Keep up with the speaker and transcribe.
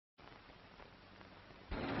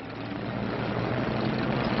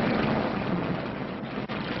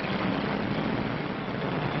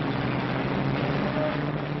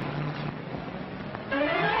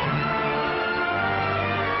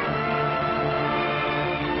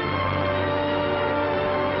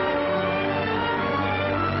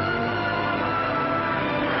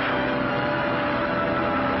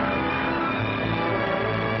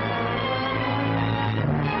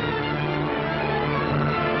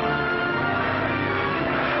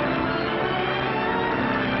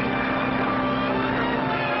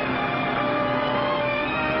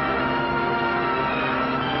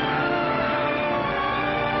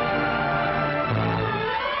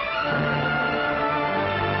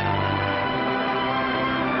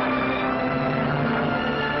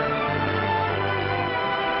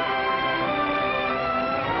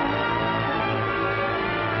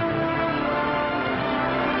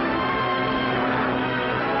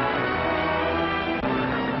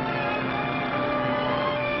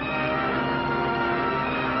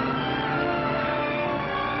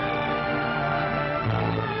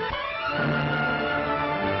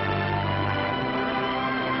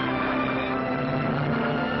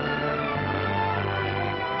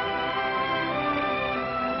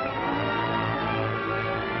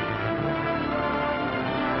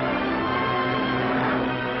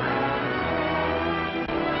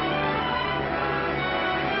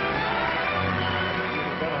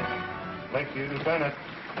Lakeview to Bennett.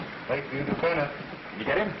 Lakeview to Bennett. You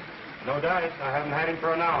get him? No dice. I haven't had him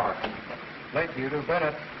for an hour. Lakeview to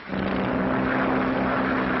Bennett.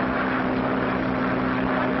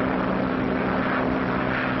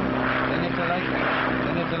 Bennett to Lakeview.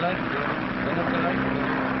 Bennett to Lakeview. Bennett to Lakeview.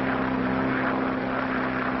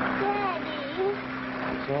 Daddy.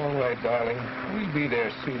 It's all right, darling. We'll be there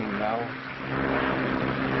soon now.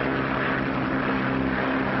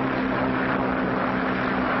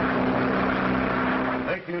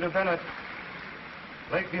 Lakeview to Bennett.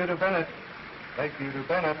 Lakeview to Bennett. Lakeview to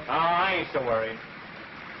Bennett. Oh, I ain't so worried.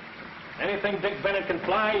 Anything Dick Bennett can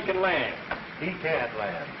fly, he can land. He can't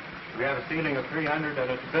land. We have a ceiling of 300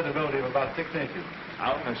 and a visibility of about 6 inches.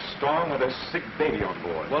 Out in a storm with a sick baby on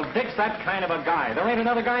board. Well, Dick's that kind of a guy. There ain't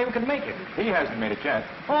another guy who can make it. He hasn't made it yet.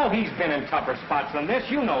 Oh, he's been in tougher spots than this.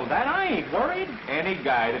 You know that. I ain't worried. Any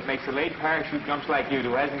guy that makes a late parachute jumps like you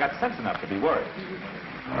do hasn't got sense enough to be worried.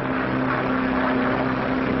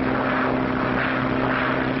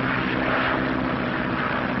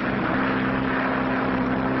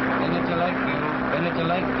 Bennett to Lakeview. Bennett to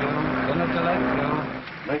Lakeview. Bennett to Lakeview.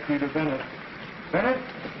 Lakeview to Bennett. Bennett?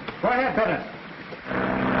 Go ahead, Bennett.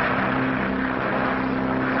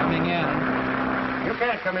 Coming in. You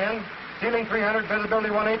can't come in. Ceiling 300, visibility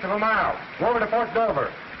 1/8 of a mile. Go over to Fort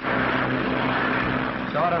Dover.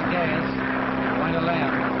 Short of gas. Going to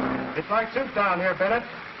land. It's like soup down here, Bennett.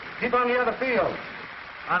 Keep on the other field.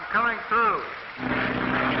 I'm coming through.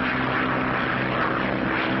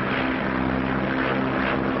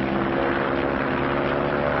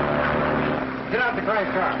 Get out the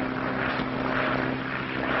crank car.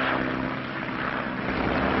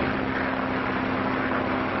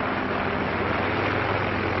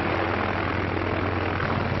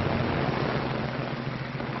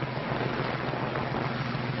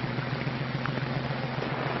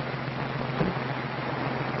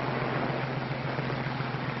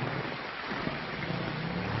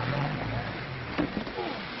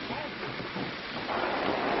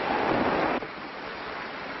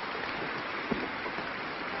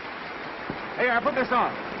 Here, put this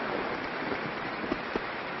on.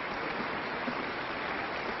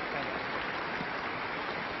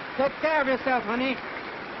 Take care of yourself, honey.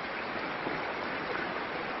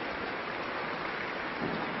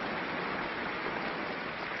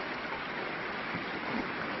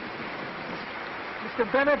 Mr.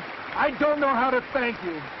 Bennett, I don't know how to thank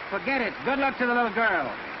you. Forget it. Good luck to the little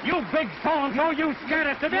girl. You big so-and-so, you scared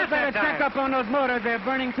us to You death better that time. check up on those motors. They're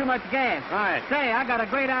burning too much gas. Right. Say, I got a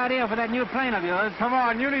great idea for that new plane of yours. Come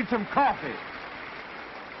on, you need some coffee.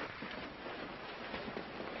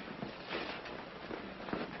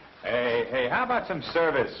 Hey, how about some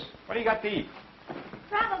service? What do you got to eat?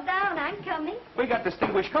 Travel down, I'm coming. We got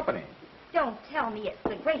distinguished company. Don't tell me it's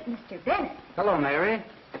the great Mr. Bennett. Hello, Mary.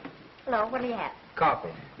 Hello, what do you have?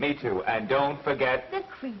 Coffee. Me too. And don't forget... The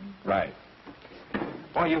cream. Right.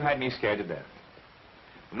 Boy, you had me scared to death.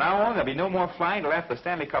 From now on, there'll be no more flying till after the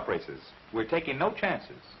Stanley Cup races. We're taking no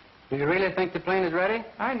chances. Do you really think the plane is ready?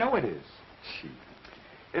 I know it is. Gee,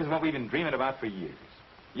 this is what we've been dreaming about for years.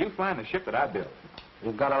 You flying the ship that I built.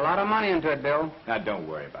 You've got a lot of money into it, Bill. Now, don't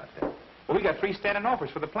worry about that. Well, we got 3 standing offers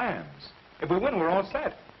for the plans. If we win, we're all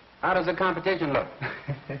set. How does the competition look?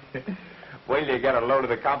 Well, you got a load of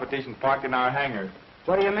the competition parked in our hangar.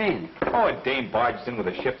 What do you mean? Oh, a dame barged in with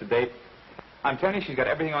a ship today. I'm telling you, she's got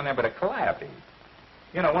everything on there but a calliope.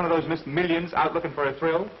 You know, one of those Miss Millions out looking for a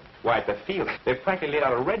thrill? Why, at the field, they've practically laid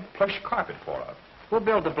out a red plush carpet for her. Who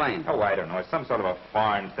built the plane? Oh, I don't know. It's some sort of a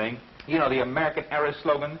foreign thing. You know, the American era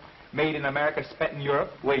slogan, made in America, spent in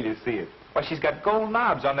Europe? Wait till you see it. Why, she's got gold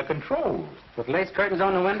knobs on the controls. With lace curtains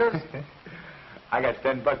on the windows? I got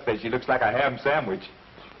 $10 that she looks like a ham sandwich.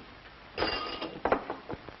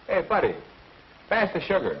 Hey, buddy, pass the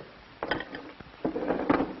sugar.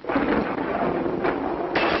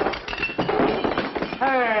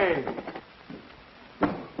 Hey!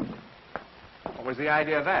 What was the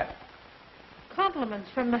idea of that? Compliments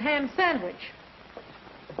from the ham sandwich.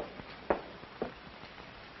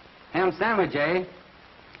 Ham sandwich, eh?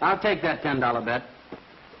 I'll take that $10 bet.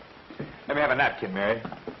 Let me have a napkin, Mary.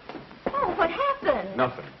 Oh, what happened?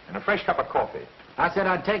 Nothing. And a fresh cup of coffee. I said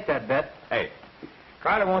I'd take that bet. Hey,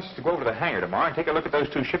 Carter wants us to go over to the hangar tomorrow and take a look at those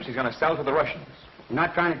 2 ships he's going to sell to the Russians. You're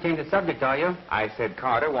not trying to change the subject, are you? I said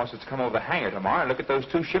Carter wants us to come over to the hangar tomorrow and look at those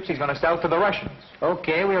 2 ships he's going to sell to the Russians.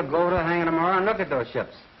 Okay, we'll go to the hangar tomorrow and look at those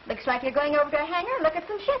ships. Looks like you're going over to a hangar and look at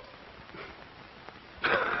some ships.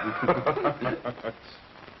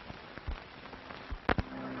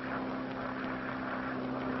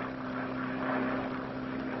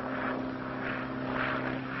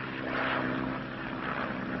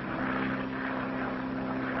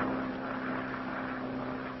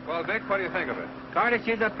 Well, Dick, what do you think of it? Carter,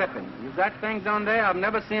 she's a pippin. You've got things on there I've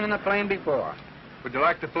never seen in a plane before. Would you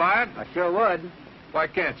like to fly it? I sure would. Why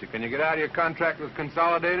can't you? Can you get out of your contract with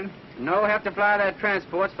Consolidated? No, have to fly their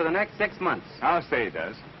transports for the next 6 months. I'll say he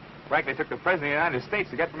does. Frankly, it took the President of the United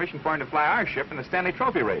States to get permission for him to fly our ship in the Stanley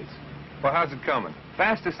Trophy race. Well, how's it coming?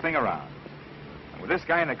 Fastest thing around. And with this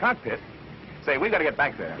guy in the cockpit, say, we got to get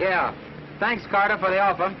back there. Yeah. Thanks, Carter, for the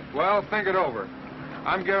offer. Well, think it over.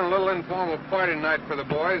 I'm giving a little informal party tonight for the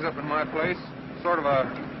boys up in my place. Sort of a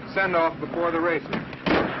send-off before the races.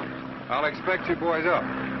 I'll expect you boys up.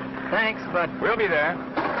 Thanks, but... We'll be there.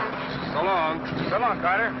 So long. So long,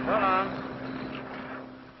 Carter. So long.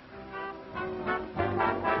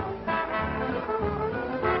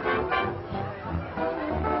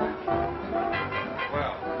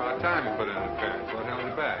 Well, about time you put in an appearance. What held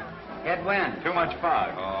you back? Get wind. Too much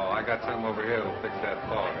fog. Oh, I got something over here that'll fix that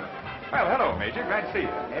fog. Well, hello, Major. Glad to see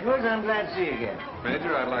you. Edwards, I'm glad to see you again.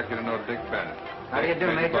 Major, I'd like you to know Dick Bennett. How do you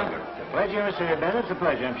do, Major? Butler. Pleasure, Mr. Bennett. It's a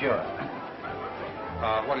pleasure, I'm sure.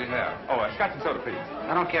 What do you have? Oh, scotch and soda, please.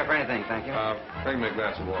 I don't care for anything, thank you. Bring me a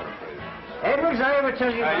glass of water, please. Edwards, I ever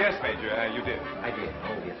tell you about... Yes, Major, you did. I did.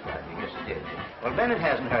 Oh, yes, Rodney. Yes, I did. Well, Bennett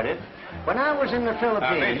hasn't heard it. When I was in the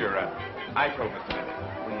Philippines... Major, I told Mr. Bennett.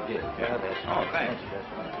 Well, you did. Yeah. That's Oh, thanks. That's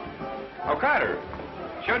right. Oh, Carter,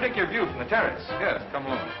 show Dick your view from the terrace. Yes, come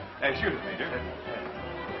along. Shoot it, Major.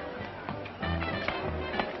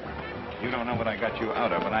 You don't know what I got you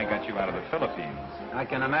out of, but I got you out of the Philippines. I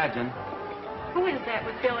can imagine. Who is that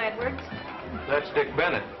with Bill Edwards? That's Dick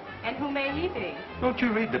Bennett. And who may he be? Don't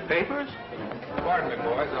you read the papers? Pardon me,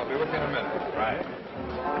 boys. I'll be with you in a minute. Right.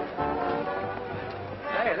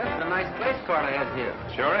 Hey, this is a nice place Carter has here.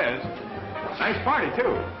 Sure is. Nice party,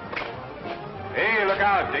 too. Hey, look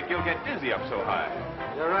out, Dick. You'll get dizzy up so high.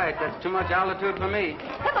 You're right. That's too much altitude for me.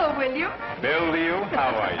 Hello, William. Bill to you.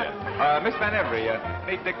 How are you? Miss Van Every,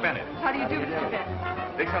 meet Dick Bennett. How do you do, Mr.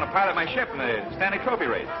 Bennett? Dick's going to pilot my ship in the Stanley Trophy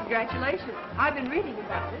race. Congratulations. I've been reading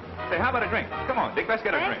about it. Say, how about a drink? Come on, Dick, let's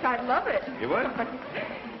get a Thanks, drink. I'd love it. You would?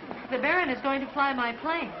 The Baron is going to fly my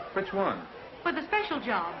plane Which one? for the special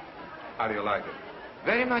job. How do you like it?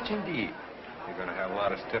 Very much indeed. You're going to have a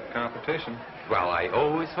lot of stiff competition. Well, I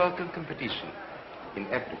always welcome competition in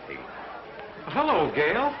everything. Hello,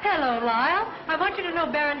 Gail. Hello, Lyle. I want you to know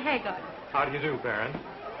Baron Haggard. How do you do, Baron?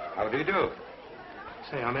 How do you do?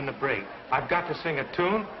 Say, I'm in the break. I've got to sing a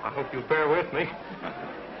tune. I hope you'll bear with me.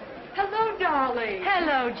 Hello, darling.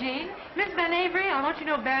 Hello, Jean. Miss Van Avery, I want you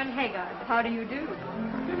to know Baron Haggard. How do you do?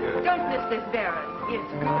 Don't miss this, Baron.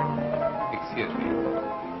 It's good. Excuse me.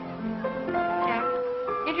 Jack,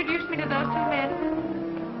 introduce me to those two men.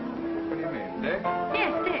 What do you mean, Dick?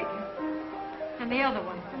 Yes, Dick. And the other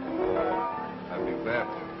one. I'd be glad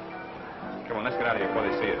to. Come on, let's get out of here before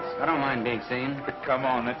they see us. I don't mind being seen. Come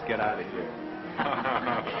on, let's get out of here.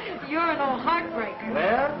 You're an old heartbreaker.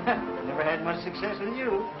 Well, never had much success with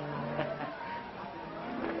you.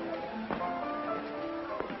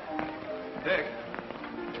 Dick.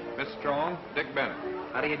 Miss Strong, Dick Bennett.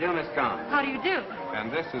 How do you do, Miss Strong? How do you do?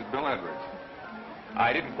 And this is Bill Edwards.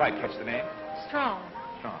 I didn't quite catch the name. Strong.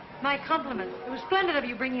 Strong. My compliments. It was splendid of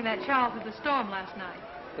you bringing that child through the storm last night.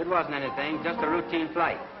 It wasn't anything, just a routine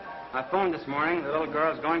flight. I phoned this morning. The little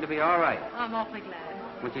girl's going to be all right. I'm awfully glad.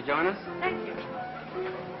 Won't you join us? Thank you.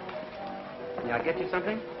 Yeah, I'll get you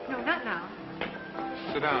something? No, not now.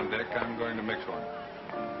 Sit down, Dick. I'm going to mix one.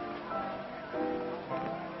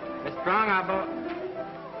 Miss Strong,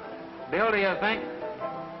 Bill, do you think?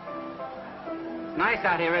 It's nice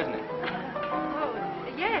out here, isn't it? Oh,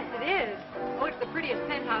 yes, it is. Oh, it's the prettiest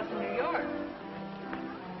penthouse in New York.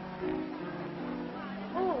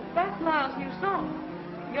 Oh, that's Lyle's new song.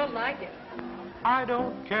 You'll like it. I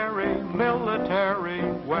don't carry military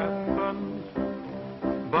weapons,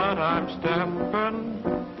 but I'm stepping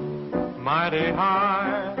mighty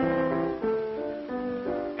high.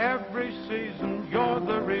 Every season, you're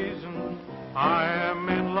the reason I am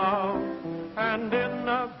in love, and in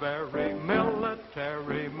a very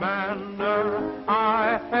military manner.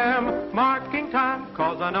 I am marking time,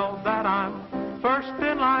 'cause I know that I'm first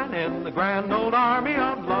in line in the grand old army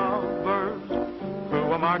of lovers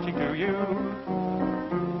who are marching to you.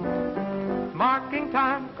 Marking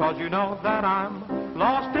time, 'cause you know that I'm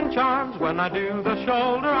lost in charms when I do the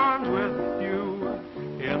shoulder arms with you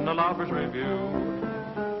in the Lover's Review.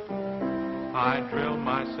 I drill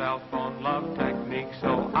myself on love technique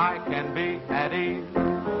so I can be at ease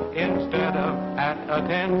instead of at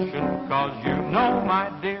attention, 'cause you know, my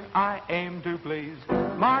dear, I aim to please.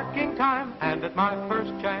 Marking time, and at my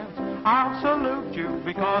first chance I'll salute you,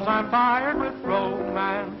 because I'm fired with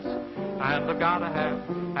romance. And I've gotta have,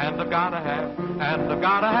 and I've gotta have, and I've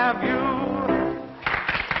gotta have you.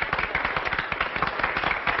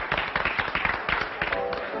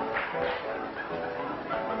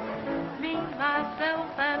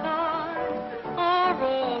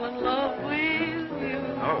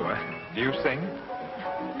 Do you sing?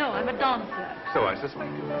 No, I'm a dancer. So I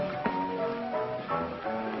suspected.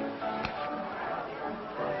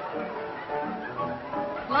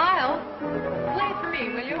 Lyle, play for me,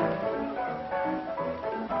 will you?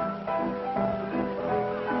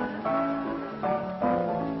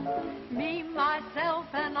 Me, myself,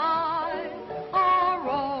 and I are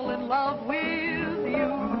all in love with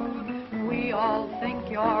you. We all think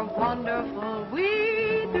you're wonderful,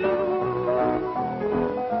 we do.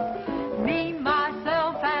 Me,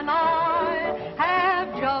 myself, and I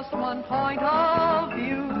have just one point of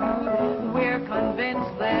view. We're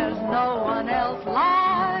convinced there's no one else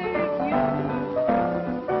like you.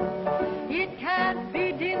 It can't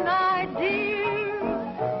be denied,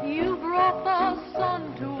 dear. You brought the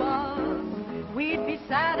sun to us. We'd be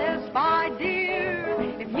satisfied, dear,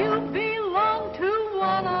 if you belong to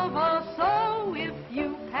one of us. So if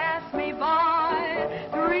you pass me by,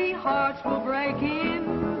 3 hearts will break in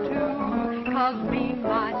two. 'Cause me,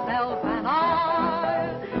 myself, and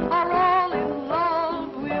I are all in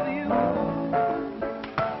love with you.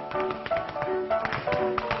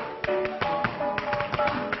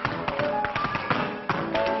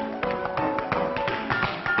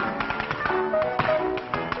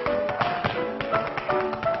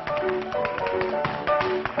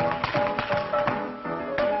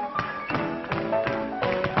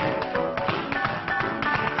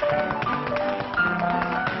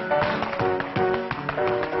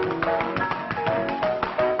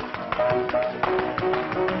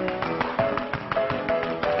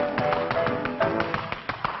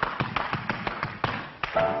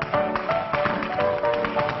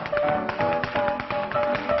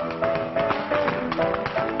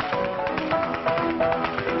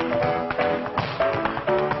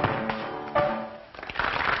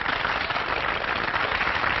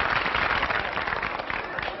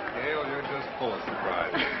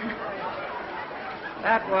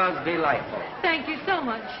 That was delightful. Thank you so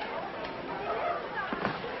much.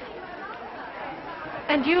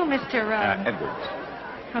 And you, Mr. Edwards.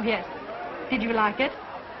 Oh, yes. Did you like it?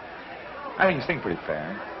 I think you sing pretty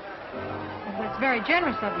fair. Oh, that's very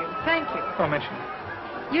generous of you. Thank you. Don't mention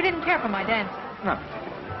it. You didn't care for my dancing. Not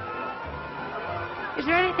particularly. Is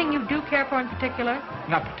there anything you do care for in particular?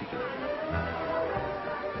 Not particularly.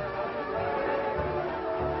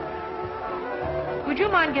 Would you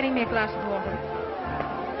mind getting me a glass of water?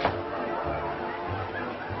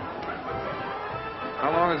 How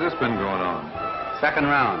long has this been going on? 2nd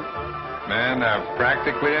round. Man, they're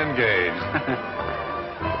practically engaged.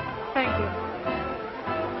 Thank you.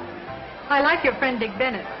 I like your friend Dick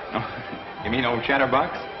Bennett. Oh, you mean old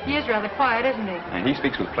Chatterbox? He is rather quiet, isn't he? And he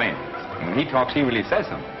speaks with plainness. And when he talks, he really says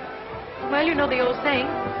something. Well, you know the old saying,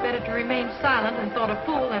 better to remain silent and thought a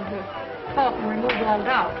fool than to talk and remove all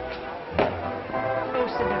doubt. Oh,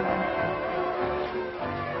 sit down.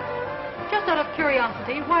 Just out of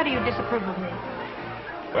curiosity, why do you disapprove of me?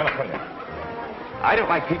 Well, I'll tell you. I don't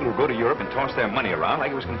like people who go to Europe and toss their money around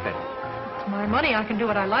like it was confetti. It's my money. I can do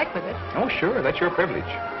what I like with it. Oh, sure. That's your privilege.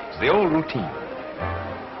 It's the old routine.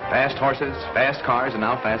 Fast horses, fast cars, and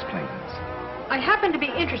now fast planes. I happen to be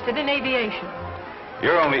interested in aviation.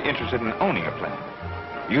 You're only interested in owning a plane.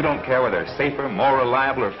 You don't care whether it's safer, more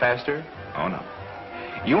reliable, or faster. Oh, no.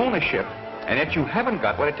 You own a ship, and yet you haven't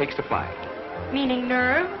got what it takes to fly it. Meaning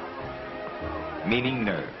nerve? Meaning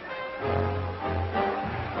nerve.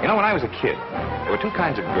 You know, when I was a kid, there were 2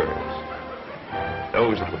 kinds of girls.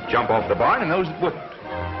 Those that would jump off the barn and those that wouldn't.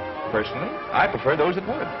 Personally, I prefer those that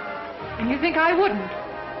would. And you think I wouldn't?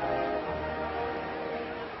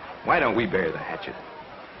 Why don't we bury the hatchet?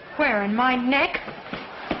 Where, in my neck?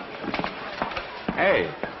 Hey,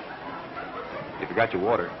 you forgot your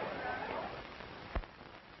water.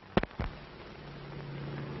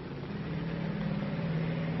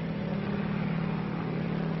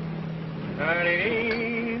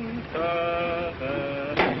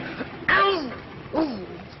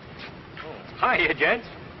 Hiya, gents.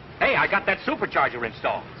 Hey, I got that supercharger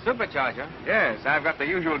installed. Supercharger? Yes, I've got the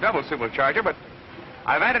usual double supercharger, but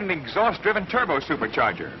I've added an exhaust-driven turbo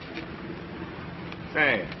supercharger.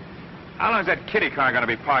 Say, how long is that kiddie car going to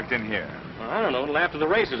be parked in here? Well, I don't know. Till after the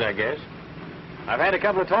races, I guess. I've had a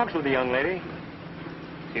couple of talks with the young lady.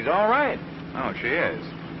 She's all right. Oh, she is.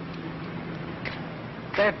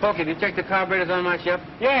 Say, Polk, have you checked the carburetors on my ship?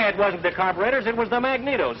 Yeah, it wasn't the carburetors, it was the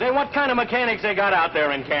magnetos. Say, what kind of mechanics they got out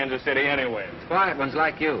there in Kansas City anyway? Quiet ones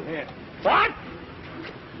like you. Yeah. What?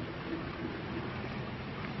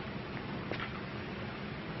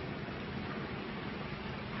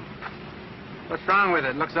 What's wrong with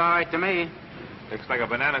it? Looks all right to me. Looks like a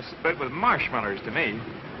banana split with marshmallows to me.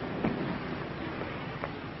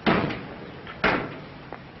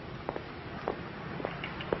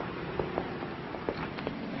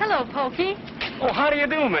 Hello, Pokey. Oh, how do you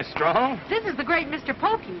do, Miss Strong? This is the great Mr.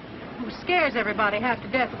 Pokey, who scares everybody half to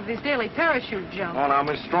death with his daily parachute jump. Oh, now,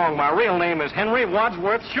 Miss Strong, my real name is Henry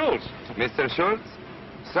Wadsworth Schultz. Mr. Schultz,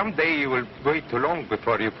 someday you will wait too long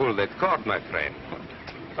before you pull that cord, my friend.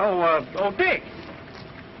 Oh, Dick.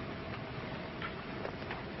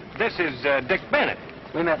 This is Dick Bennett.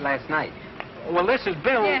 We met last night. Well, this is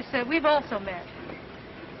Bill. Yes, we've also met.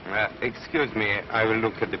 Excuse me, I will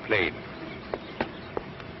look at the plane.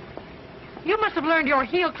 You must have learned your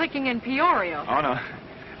heel clicking in Peoria. Oh, no.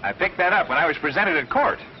 I picked that up when I was presented at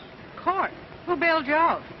court. Court? Who bailed you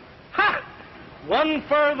out? Ha! One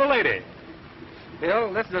for the lady.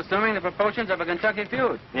 Bill, this is assuming the proportions of a Kentucky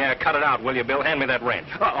feud. Yeah, cut it out, will you, Bill? Hand me that wrench.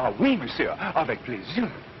 Oui, monsieur. Avec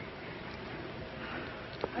plaisir.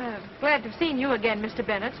 Glad to have seen you again, Mr.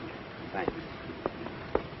 Bennett. Thanks.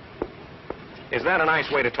 Is that a nice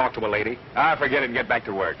way to talk to a lady? Forget it and get back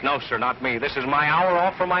to work. No, sir, not me. This is my hour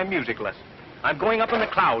off for my music lesson. I'm going up in the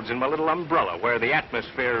clouds in my little umbrella where the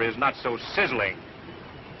atmosphere is not so sizzling.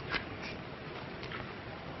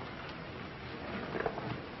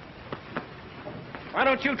 Why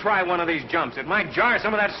don't you try one of these jumps? It might jar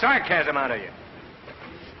some of that sarcasm out of you.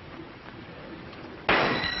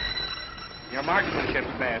 Your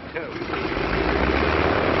marksmanship's bad, too.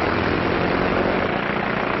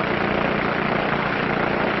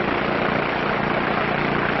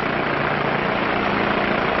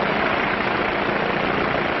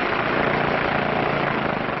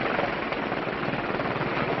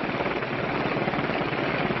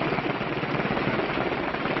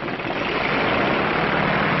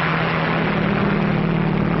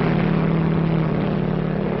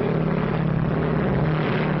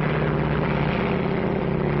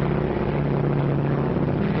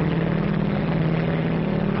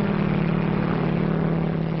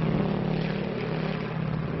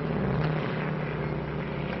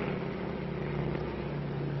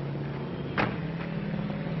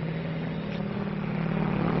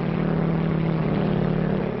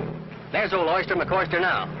 There's old Oyster McCoyster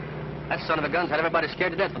now. That son of a gun's had everybody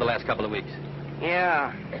scared to death for the last couple of weeks.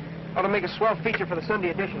 Yeah. Ought to make a swell feature for the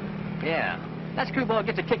Sunday edition. Yeah. That screwball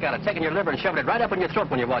gets a kick out of taking your liver and shoving it right up in your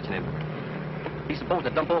throat when you're watching him. He's supposed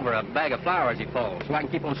to dump over a bag of flour as he falls, so I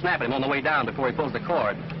can keep on snapping him on the way down before he pulls the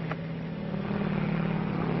cord.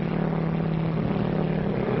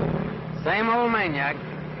 Same old maniac.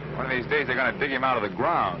 One of these days they're going to dig him out of the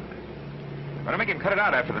ground. Going to make him cut it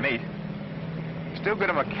out after the meet. Still good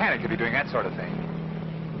a mechanic to be doing that sort of thing.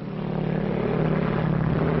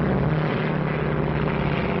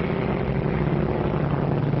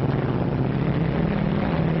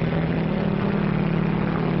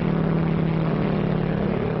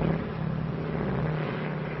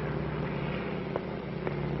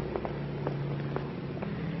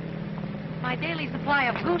 My daily supply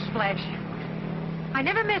of goose flesh. I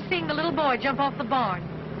never miss seeing the little boy jump off the barn.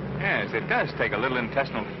 Yes, it does take a little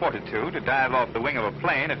intestinal fortitude to dive off the wing of a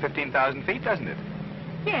plane at 15,000 feet, doesn't it?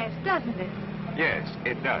 Yes, doesn't it? Yes,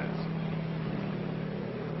 it does.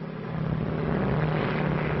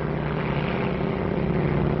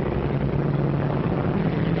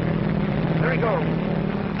 There he goes.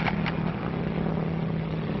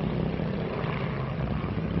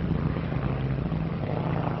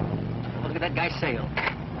 Look at that guy sail.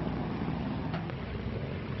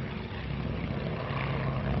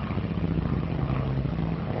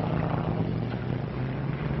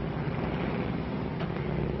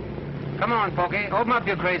 Come on, Pokey. Open up,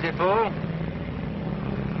 you crazy fool.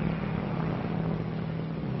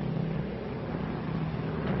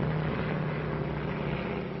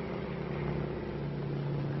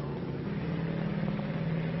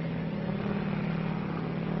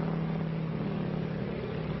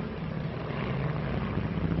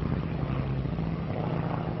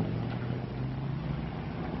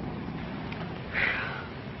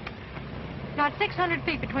 Not 600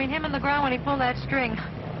 feet between him and the ground when he pulled that string.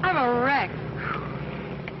 I'm a wreck.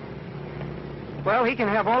 Well, he can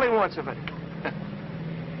have all he wants of it.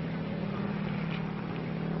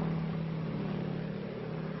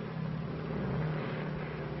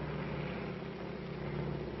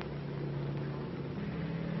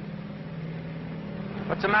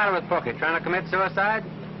 What's the matter with Pokey? Trying to commit suicide?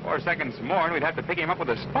 4 seconds more and we'd have to pick him up with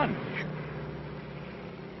a sponge.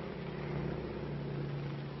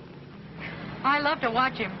 I love to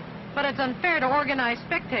watch him, but it's unfair to organized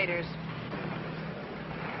spectators.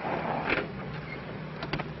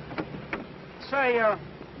 Say,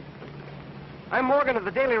 I'm Morgan of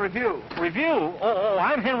the Daily Review. Review? Oh,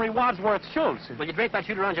 I'm Henry Wadsworth Schultz. Will you drape that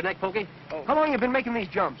chute around your neck, Pokey? Oh. How long you been making these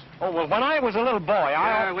jumps? Oh, well, when I was a little boy,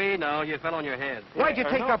 Yeah, we know. You fell on your head. Why'd you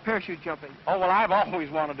take up parachute jumping? Oh, well, I've always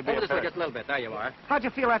wanted to be Hold a this way parachute. just a little bit. There you are. How'd you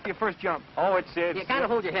feel after your first jump? Oh, it's... You kind of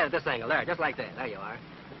hold your head at this angle. There, just like that. There you are.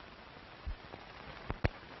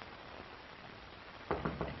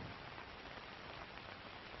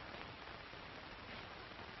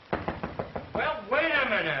 Well, wait a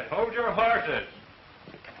minute. Hold your horses.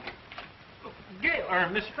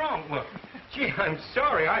 Miss Strong. Well, gee, I'm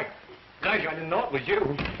sorry. Gosh, I didn't know it was you.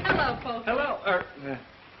 Hello, Pokey. Hello.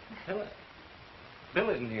 Hello. Bill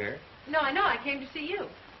isn't here. No, I know. I came to see you.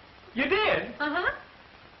 You did? Uh-huh.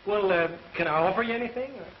 Well, can I offer you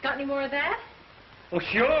anything? Got any more of that? Oh,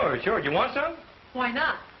 sure. Do you want some? Why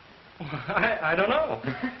not? I don't know.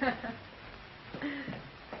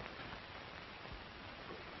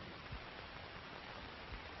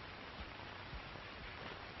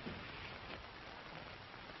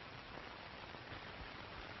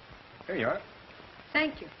 Here you are.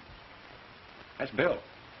 Thank you. That's Bill.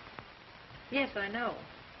 Yes, I know.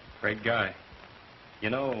 Great guy. You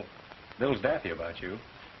know, Bill's daffy about you.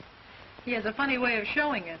 He has a funny way of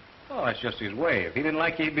showing it. Oh, that's just his way. If he didn't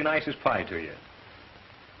like you, he'd be nice as pie to you.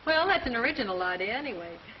 Well, that's an original idea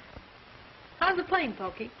anyway. How's the plane,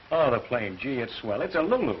 Pokey? Oh, the plane. Gee, it's swell. It's a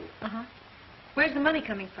Lulu. Uh-huh. Where's the money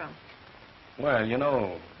coming from? Well, you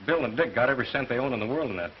know, Bill and Dick got every cent they own in the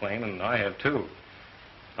world in that plane, and I have too.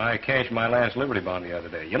 I cashed my last Liberty Bond the other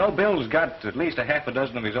day. You know, Bill's got at least a half a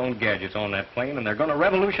dozen of his own gadgets on that plane, and they're going to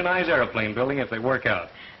revolutionize airplane building if they work out.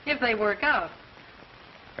 If they work out.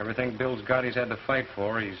 Everything Bill's got, he's had to fight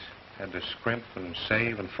for. He's had to scrimp and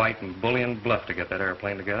save and fight and bully and bluff to get that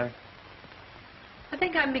airplane together. I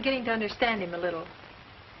think I'm beginning to understand him a little.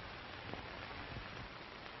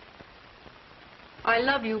 I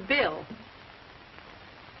love you, Bill.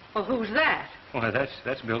 Well, who's that? Why,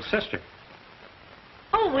 that's Bill's sister.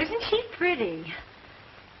 Oh, isn't she pretty?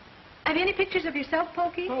 Have you any pictures of yourself,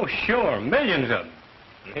 Pokey? Oh, sure. Millions of them.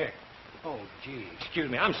 Here. Oh, gee,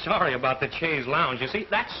 excuse me. I'm sorry about the chaise lounge. You see,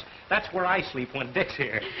 that's where I sleep when Dick's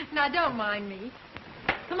here. Now, don't mind me.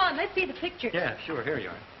 Come on, let's see the pictures. Yeah, sure. Here you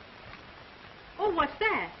are. Oh, what's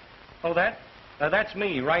that? Oh, that's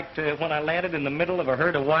me, right when I landed in the middle of a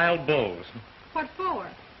herd of wild bulls. What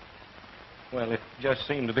for? Well, it just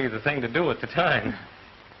seemed to be the thing to do at the time.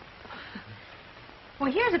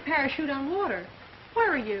 Well, here's a parachute on water.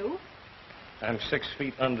 Where are you? I'm 6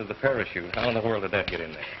 feet under the parachute. How in the world did that get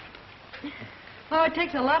in there? Oh, it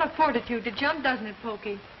takes a lot of fortitude to jump, doesn't it,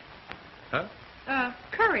 Pokey? Huh?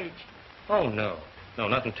 Courage. Oh, no. No,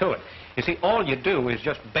 nothing to it. You see, all you do is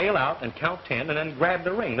just bail out and count 10 and then grab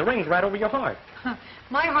the ring. The ring's right over your heart.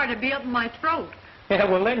 My heart would be up in my throat. Yeah,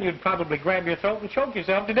 well, then you'd probably grab your throat and choke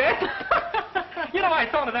yourself to death. You know, I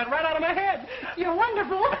thought of that right out of my head. You're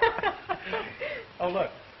wonderful. Oh, look.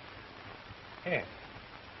 Here.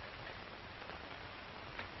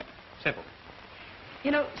 Simple.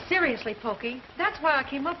 You know, seriously, Pokey, that's why I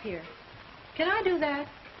came up here. Can I do that?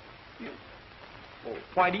 Well,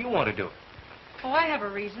 why do you want to do it? Oh, I have a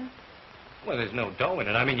reason. Well, there's no dough in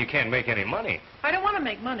it. I mean, you can't make any money. I don't want to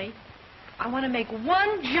make money. I want to make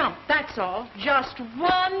one jump, that's all. Just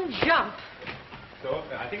one jump. So,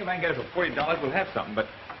 I think if I can get it for $40, we'll have something, but...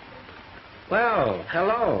 Well,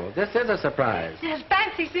 hello. This is a surprise. Yes,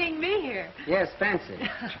 fancy seeing me here. Yes, fancy. Did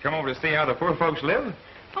you come over to see how the poor folks live?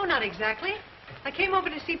 Oh, not exactly. I came over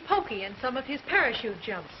to see Pokey and some of his parachute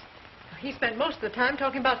jumps. He spent most of the time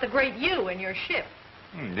talking about the great you and your ship.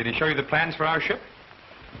 Did he show you the plans for our ship?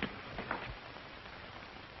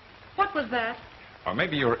 What was that? Or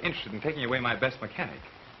maybe you were interested in taking away my best mechanic.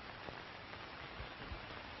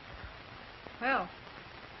 Well,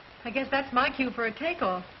 I guess that's my cue for a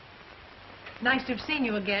takeoff. Nice to have seen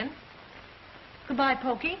you again. Goodbye,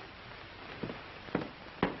 Pokey.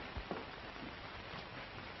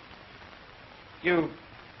 You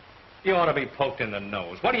ought to be poked in the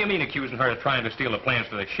nose. What do you mean accusing her of trying to steal the plans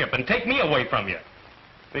for the ship and take me away from you?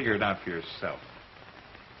 Figure it out for yourself.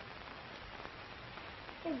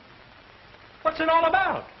 What's it all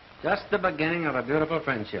about? Just the beginning of a beautiful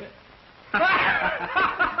friendship.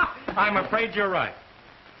 I'm afraid you're right.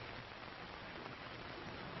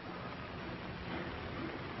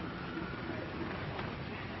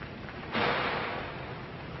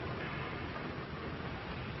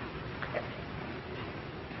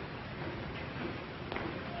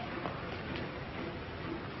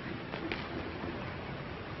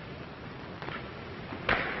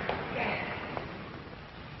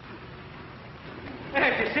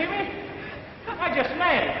 Did you see me? I just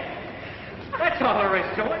landed. That's all there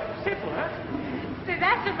is to it. Simple, huh? Say,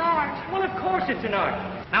 that's an art. Well, of course it's an art.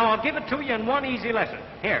 Now, I'll give it to you in one easy lesson.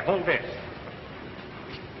 Here, hold this.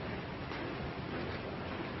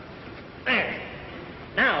 There.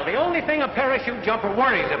 Now, the only thing a parachute jumper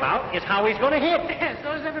worries about is how he's going to hit.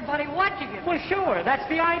 So is everybody watching him. Well, sure, that's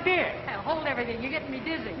the idea. Now, hold everything. You're getting me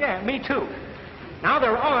dizzy. Yeah, me too. Now,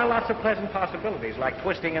 there are lots of pleasant possibilities, like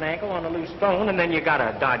twisting an ankle on a loose stone, and then you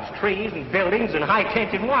gotta dodge trees and buildings and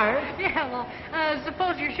high-tension wires. Yeah, well,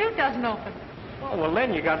 suppose your chute doesn't open. Oh, well,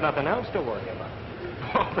 then you got nothing else to worry about.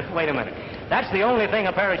 Oh, but wait a minute. That's the only thing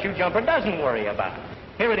a parachute jumper doesn't worry about.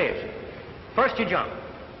 Here it is. First you jump.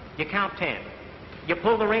 You count 10. You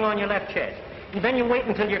pull the ring on your left chest. And then you wait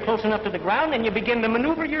until you're close enough to the ground and you begin to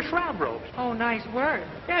maneuver your shroud ropes. Oh, nice word.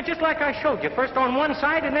 Yeah, just like I showed you. First on one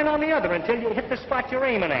side and then on the other until you hit the spot you're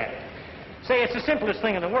aiming at. Say, it's the simplest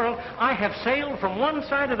thing in the world. I have sailed from one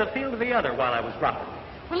side of the field to the other while I was dropping.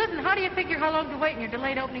 Well, listen, how do you figure how long to wait in your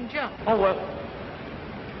delayed opening jump? Oh, well...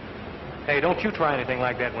 Hey, don't you try anything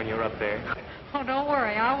like that when you're up there. Oh, don't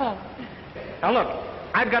worry, I won't. Now, look,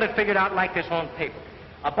 I've got it figured out like this on paper.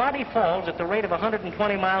 A body falls at the rate of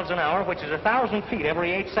 120 miles an hour, which is 1,000 feet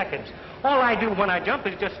every 8 seconds. All I do when I jump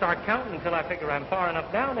is just start counting until I figure I'm far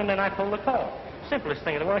enough down, and then I pull the cord. Simplest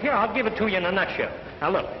thing in the world. Here, I'll give it to you in a nutshell.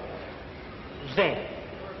 Now, look. Zing.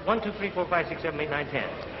 1, 2, 3, 4, 5, 6, 7, 8, 9, 10.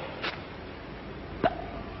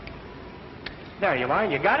 There you are.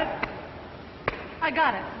 You got it? I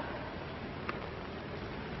got it.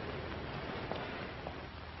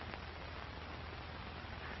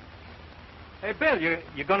 Hey, Bill,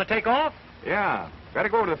 you going to take off? Yeah. Better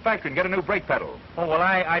go over to the factory and get a new brake pedal. Oh, well,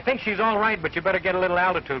 I think she's all right, but you better get a little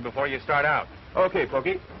altitude before you start out. Okay,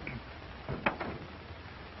 Pokey.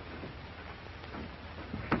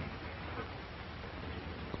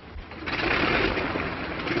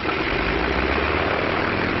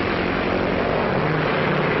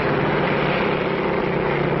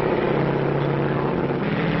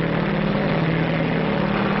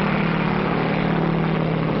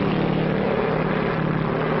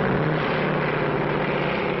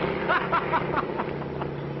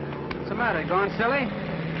 Going silly?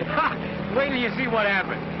 Wait till you see what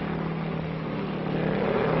happens.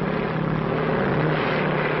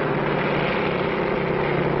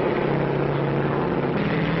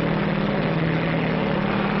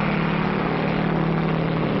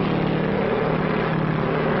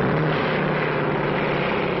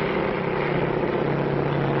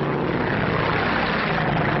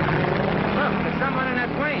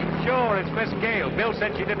 Bill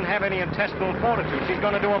said she didn't have any intestinal fortitude. She's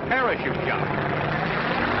going to do a parachute jump.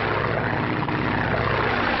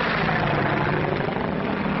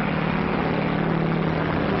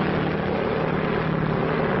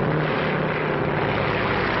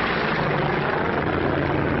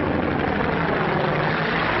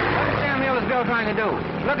 What the damn hell is Bill trying to do?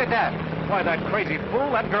 Look at that. Why, that crazy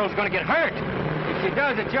fool, that girl's going to get hurt. If she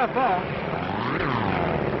does, it's your fault.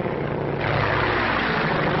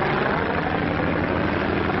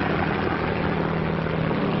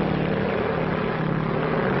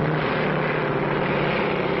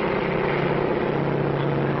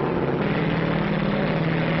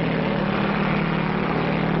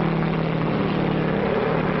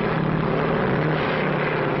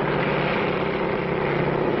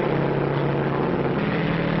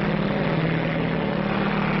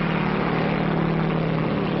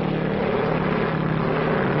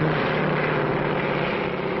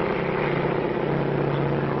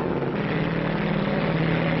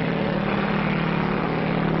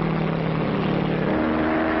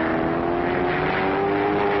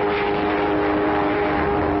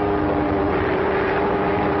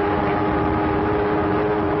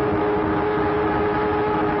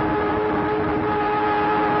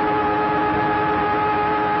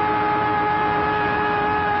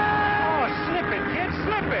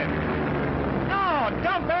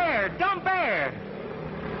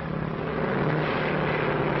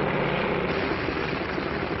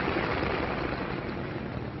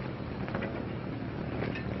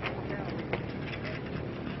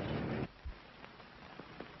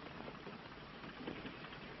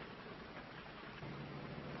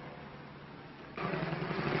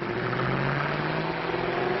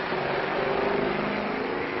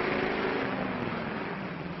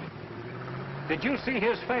 Did you see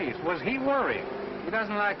his face? Was he worried? He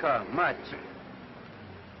doesn't like her much.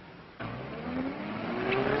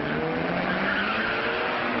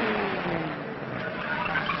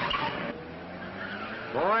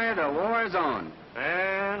 Boy, the war's on.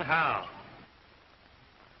 And how?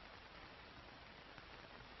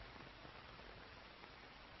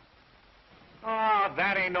 Oh,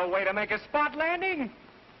 that ain't no way to make a spot landing.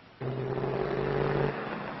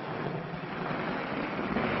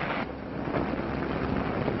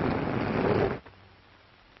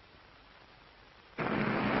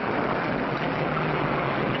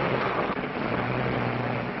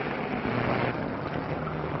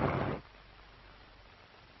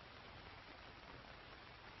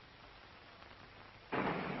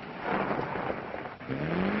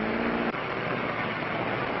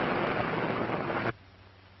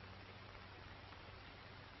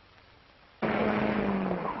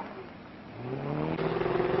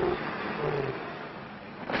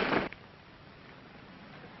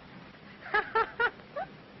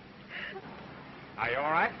 Are you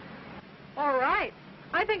all right? All right.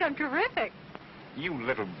 I think I'm terrific. You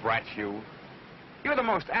little brat, you. You're the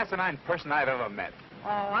most asinine person I've ever met. Oh,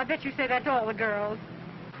 I bet you say that to all the girls.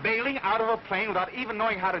 Bailing out of a plane without even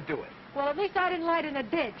knowing how to do it. Well, at least I didn't light in a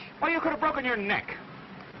ditch. Well, you could have broken your neck.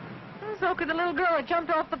 So could the little girl that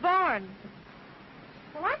jumped off the barn.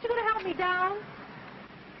 Well, aren't you going to help me down?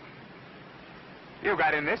 You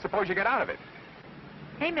got in this. Suppose you get out of it.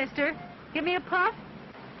 Hey, mister, give me a puff.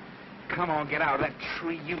 Come on, get out of that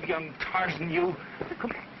tree, you young Tarzan, you.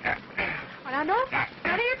 Come on. Well, now,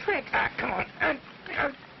 none of your tricks. Come on.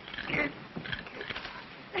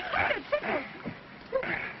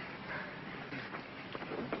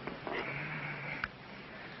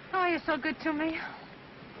 Oh, you're so good to me.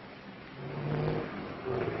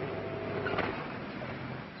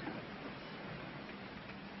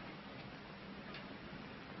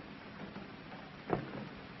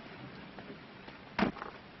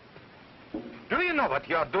 Do you know what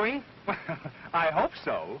you're doing? I hope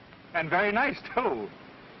so. And very nice, too.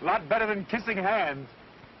 A lot better than kissing hands.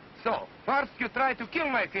 So, first you tried to kill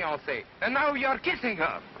my fiancée, and now you're kissing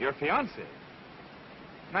her. Your fiancée?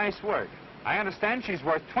 Nice work. I understand she's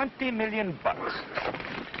worth $20 million.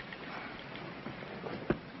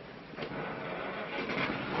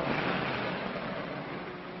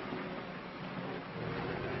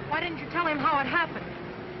 Why didn't you tell him how it happened?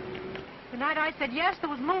 The night I said yes, there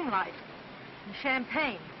was moonlight and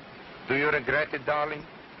champagne. Do you regret it, darling?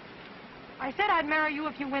 I said I'd marry you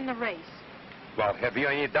if you win the race. Well, have you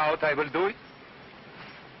any doubt I will do it?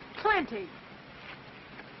 Plenty.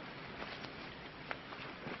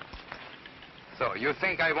 So, you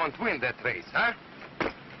think I won't win that race, huh? And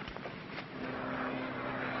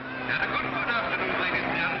a good afternoon, ladies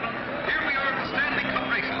and gentlemen. Here we are at the Stanley Cup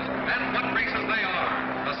races, and what races they are.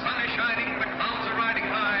 The sun is shining, the clouds are riding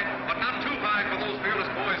high, but not too high for those fearless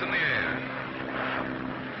boys in the air.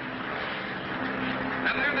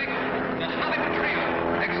 And there they go, the Hollywood trio,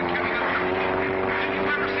 executing a triple loop. Did you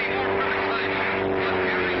ever see more perfect timing? Not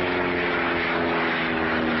hearing.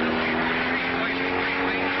 Three voices, three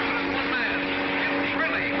wings, as one man. It's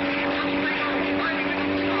really something flying into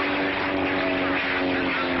the sky. And now here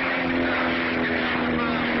we go, getting on the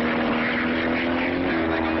ground. There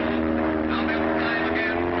they go. Now they'll climb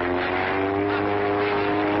again.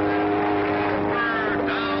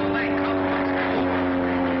 Down they come once more.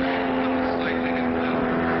 Oh, what cycling is that?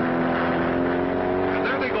 And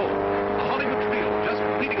there they go. The Hollywood trio just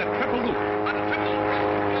completing a triple loop. A triple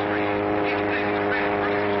glory, each taking a brand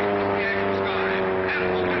first look at the actual sky. And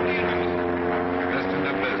what would be amused? Just in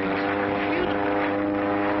the business.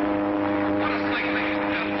 What a sight, ladies and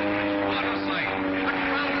gentlemen. What a sight. The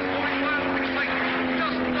crowd is going wild with excitement.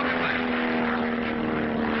 Just look at that.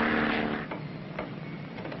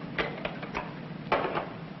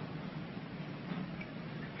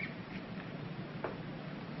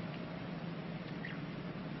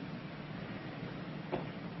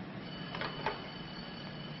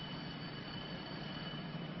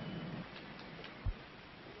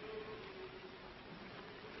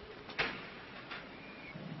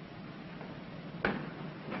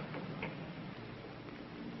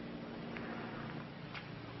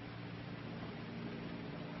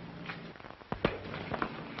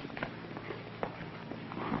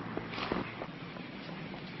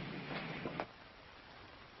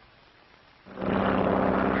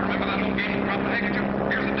 Remember that old game of drop the handkerchief?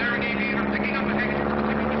 Here's a daring aviator picking up the handkerchief at the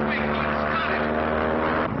tip of his wing. It's got it.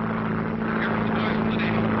 Here come the boys from the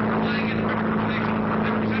Navy, flying in perfect formation.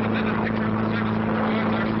 They present a vivid picture of the service which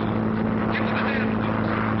joins our shore. Give them a hand,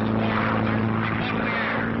 folks. The boys are being fought in the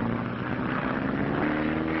air.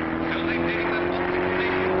 Still maintaining that ultimate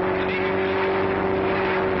formation, the Navy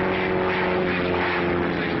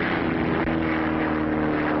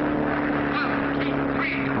One, two,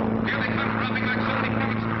 three. Here they come, dropping like so many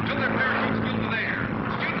bullets till their parachutes fill with air.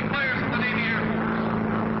 Student players of the Navy Air Force.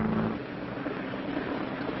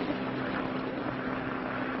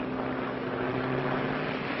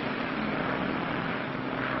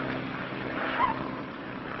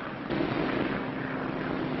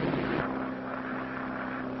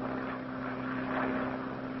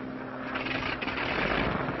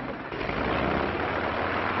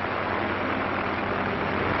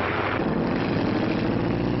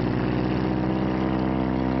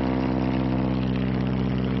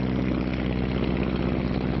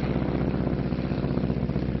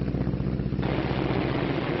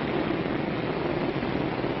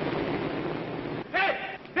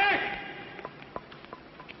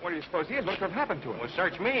 What do you suppose he is? What could have happened to him? Well,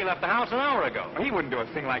 search me. He left the house an hour ago. He wouldn't do a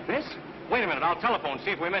thing like this. Wait a minute. I'll telephone,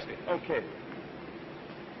 see if we missed it. Okay.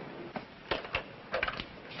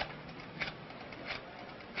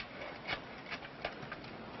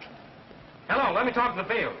 Bill, let me talk to the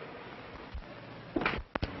field.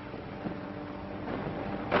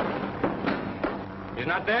 He's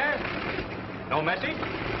not there? No message?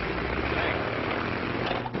 Thanks.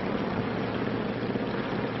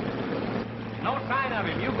 No sign of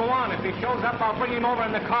him. You go on. If he shows up, I'll bring him over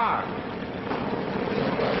in the car.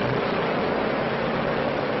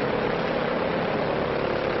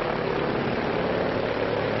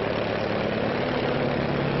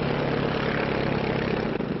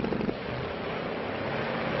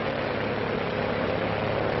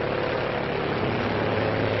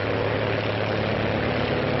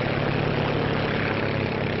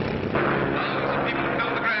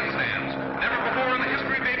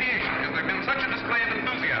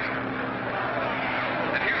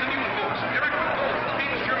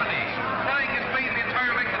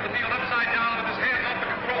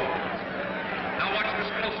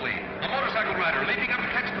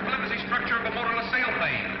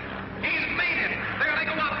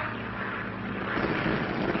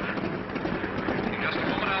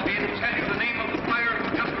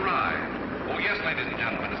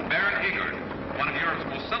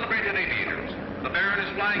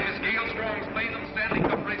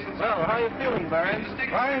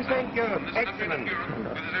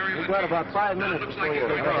 We've got about 5 minutes before you.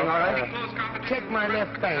 Everything all right? Check my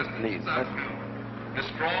left bank, please. This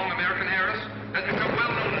strong American Harris has become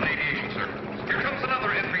well known in aviation circles. Here comes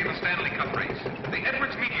another entry in the Stanley Cup race. The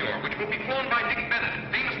Edwards Meteor, which will be flown by Dick Bennett,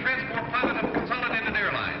 famous transport pilot of Consolidated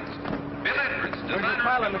Airlines. Bill Edwards, designer... Where's the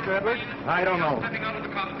pilot, Mr. Edwards? I don't know. ...stepping out of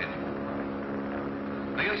the cockpit.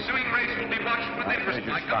 The ensuing race will be watched with interest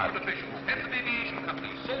by government officials, heads of aviation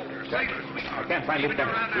companies, soldiers, sailors, I can't find Dick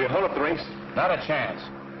Bennett. Will you hold up the race? Not a chance.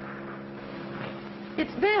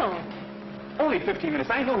 It's Bill. Only 15 minutes.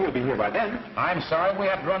 I know he'll be here by then. I'm sorry, we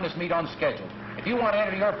have to run this meet on schedule. If you want to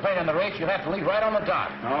enter your plane in the race, you'll have to leave right on the dot.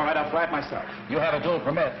 All right, I'll fly it myself. You have a dual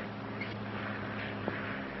permit.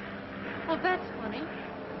 Well, that's funny.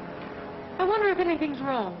 I wonder if anything's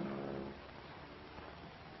wrong.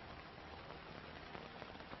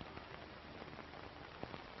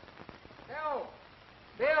 Bill!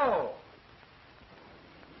 Bill!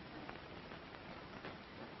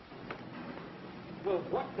 Well,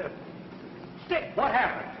 what the... Dick, what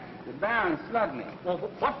happened? The Baron slugged me. Well,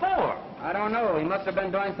 what for? I don't know. He must have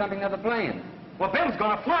been doing something to the plane. Well, Bill's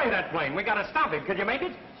gonna fly that plane. We gotta stop him. Could you make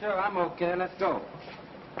it? Sure, I'm okay. Let's go.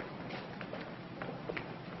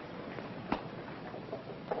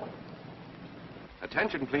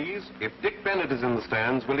 Attention, please. If Dick Bennett is in the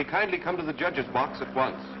stands, will he kindly come to the judge's box at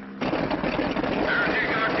once? There he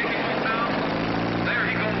goes, kicking off now. There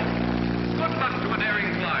he goes. Good luck to a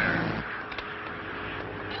daring flyer.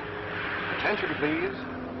 Attention, please.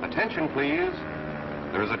 Attention, please.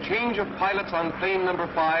 There is a change of pilots on plane number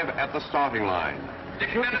 5 at the starting line. Dick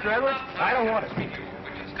Bennett Mr. Edwards? I don't want it. Which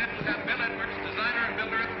instead will have Bill Edwards, designer and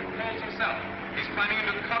builder, who controls himself. He's climbing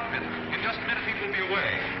into the cockpit. In just a minute, he will be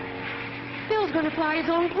away. Bill's going to fly his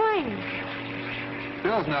own plane.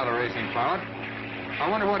 Bill's not a racing pilot. I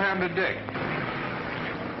wonder what happened to Dick.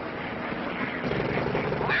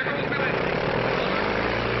 There goes Bill Edwards.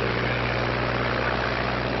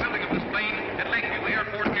 Building of this plane at Lakeview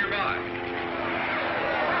Airport nearby.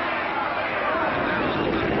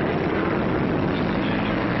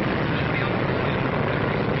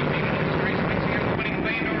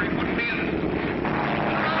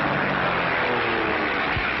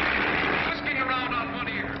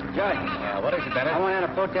 Judge, What is it, Bennett? I want to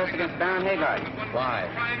enter a protest against Baron Haggard. Why?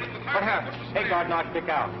 What happened? Haggard knocked Dick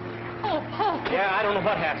out. Oh, Paul. Yeah, I don't know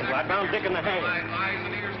what happened. I found Dick in the hangar. My eyes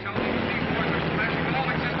and ears tell me these boys are smashing all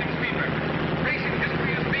existing speed records. Racing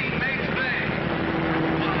history is being made today.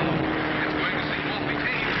 Wow, it's going to seem awfully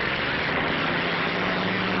tame.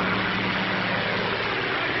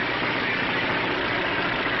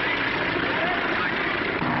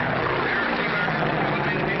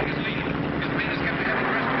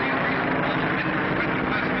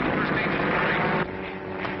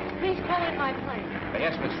 Please call in my plane.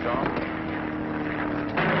 Yes, Miss Strong.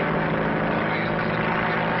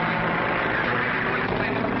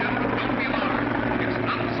 Don't be alarmed. It's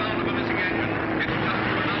not the sound of a missing engine. It's just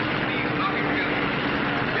the announcement of these knocking together.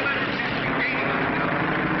 Bill Edwards seems to be gaining on him now.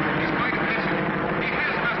 He's going to pass him. He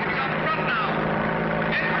has passed him. He's out front now.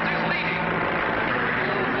 Edwards is leading.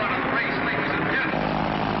 Oh, what a race, ladies and gentlemen.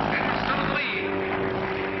 Edwards still in the lead.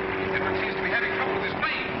 Edwards seems to be having trouble with his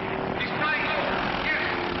plane. He's flying low. Yes,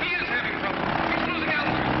 he is having trouble. He's losing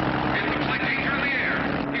altitude.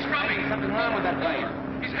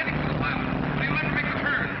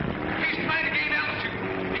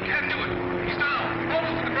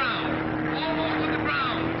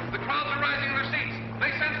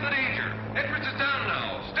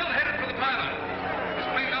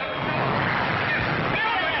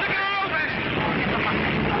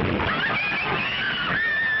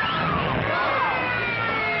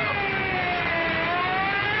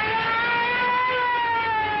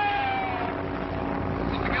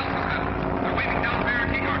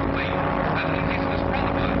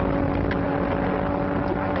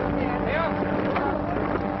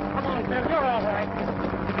 all right.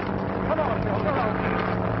 Come on, Phil, come on.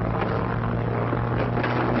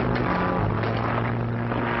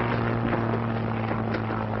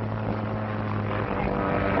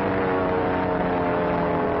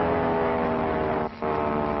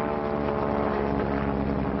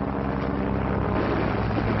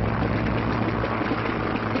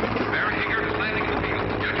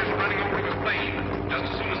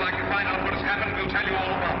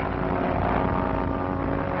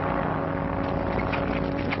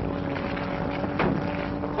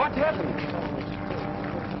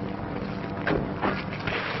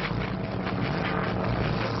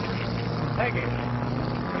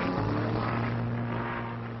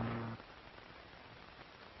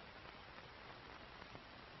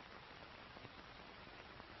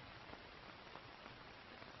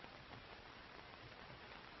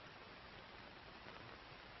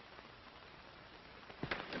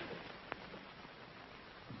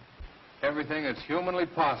 Everything that's humanly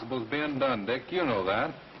possible is being done, Dick. You know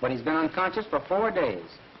that. But he's been unconscious for 4 days.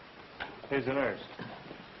 Here's the nurse.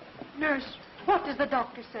 Nurse, what does the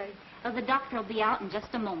doctor say? The doctor will be out in just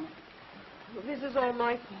a moment. Well, this is all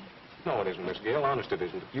my fault. No, it isn't, Miss Gale. Honest, it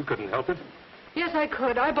isn't. You couldn't help it. Yes, I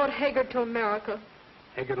could. I brought Haggard to America.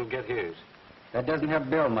 Haggard will get his. That doesn't help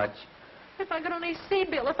Bill much. If I could only see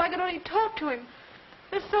Bill, if I could only talk to him.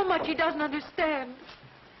 There's so much he doesn't understand.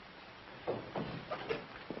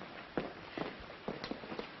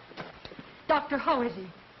 Doctor, how is he?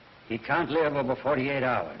 He can't live over 48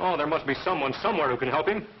 hours. Oh, there must be someone somewhere who can help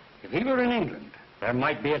him. If he were in England, there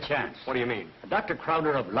might be a chance. What do you mean? Dr.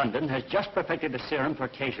 Crowder of London has just perfected a serum for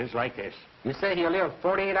cases like this. You say he'll live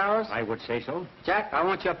 48 hours? I would say so. Jack, I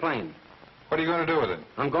want your plane. What are you going to do with it?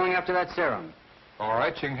 I'm going after that serum. All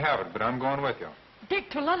right, you can have it, but I'm going with you. Dick,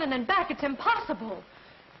 to London and back, it's impossible.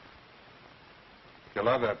 You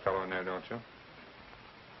love that fellow in there, don't you?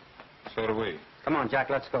 So do we. Come on, Jack,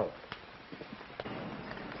 let's go.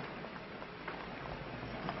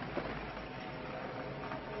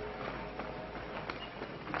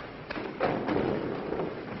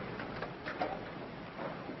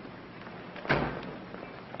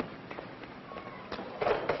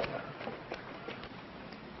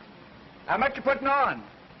 How much you putting on?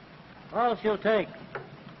 All she'll take.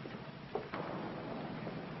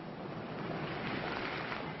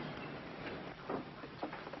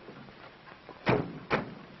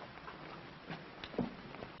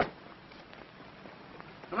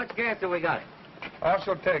 How much gas have we got? All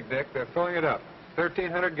she'll take, Dick. They're filling it up.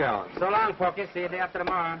 1,300 gallons. So long, Porky. See you day after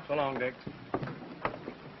tomorrow. So long, Dick.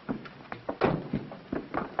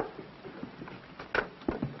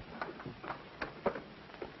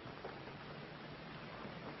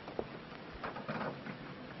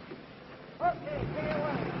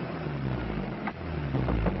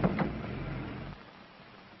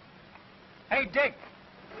 Hey, Dick,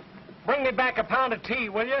 bring me back a pound of tea,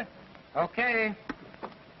 will you? Okay.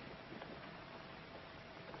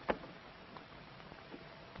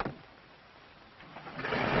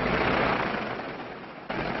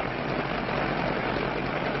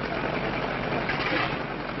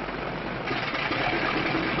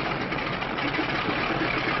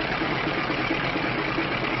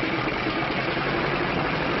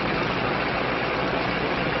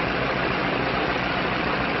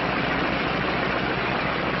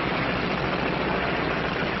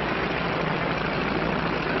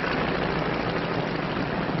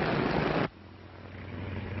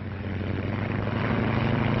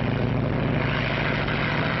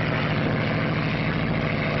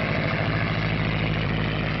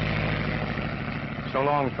 So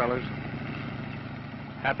long, fellas.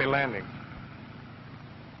 Happy landing.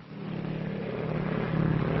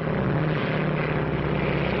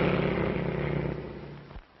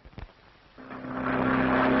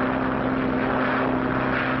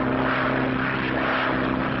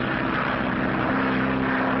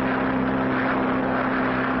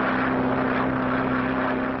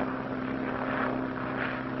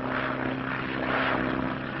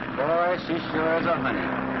 Boy, she sure is a honey.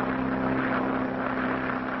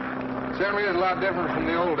 Certainly is a lot different from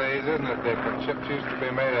the old days, isn't it, Dick? When ships used to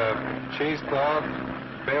be made of cheesecloth,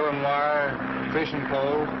 baling wire, fishing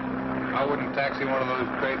poles. I wouldn't taxi one of those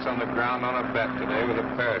crates on the ground on a bet today with a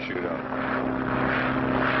parachute on.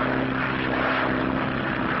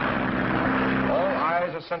 All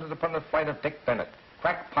eyes are centered upon the flight of Dick Bennett,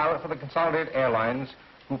 crack pilot for the Consolidated Airlines,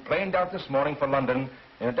 who planed out this morning for London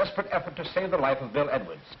in a desperate effort to save the life of Bill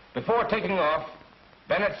Edwards. Before taking off,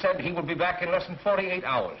 Bennett said he would be back in less than 48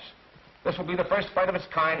 hours. This will be the first flight of its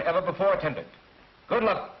kind ever before attempted. Good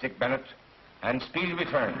luck, Dick Bennett, and speedy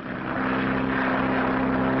return.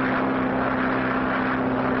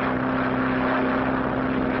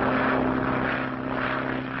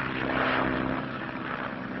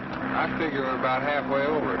 we're about halfway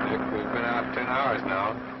over, Dick. We've been out 10 hours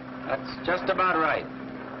now. That's just about right.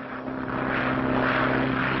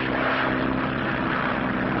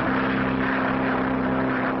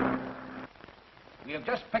 We have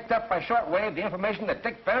just picked up by shortwave the information that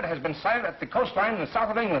Dick Bennett has been sighted at the coastline in the south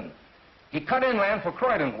of England. He cut inland for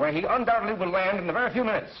Croydon, where he undoubtedly will land in a very few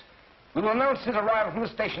minutes. We will announce his arrival from the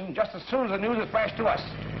station just as soon as the news is flashed to us.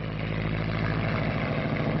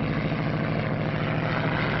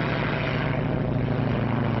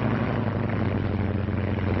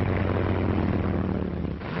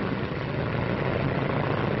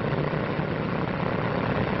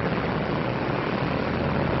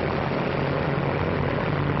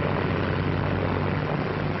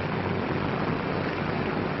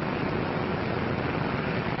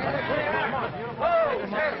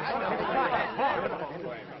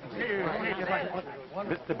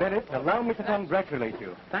 Mr. Bennett, allow me to congratulate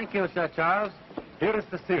you. Thank you, Sir Charles. Here is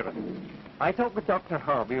the serum. I talked with Dr.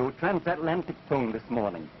 Harvey, who transatlantic phone this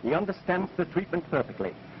morning. He understands the treatment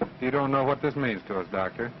perfectly. You don't know what this means to us,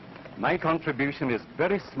 Doctor. My contribution is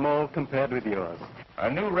very small compared with yours. A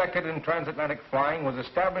new record in transatlantic flying was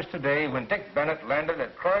established today when Dick Bennett landed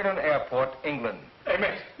at Croydon Airport, England. They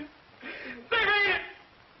made it! They made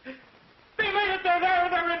it! They made it! They're there!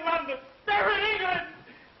 They're in London! They're in England!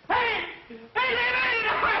 Hey! Hey, they made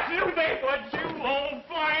it! I knew they would, you old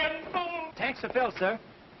flying fool! Tanks are filled, sir.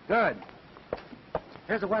 Good.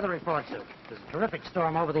 Here's the weather report, sir. There's a terrific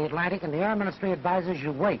storm over the Atlantic, and the Air Ministry advises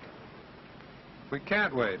you wait. We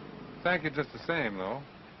can't wait. Thank you just the same, though.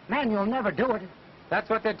 Man, you'll never do it. That's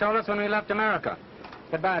what they told us when we left America.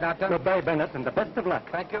 Goodbye, Doctor. Goodbye, Bennett, and the best of luck.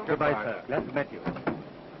 Thank you. Goodbye, sir. Glad to meet you.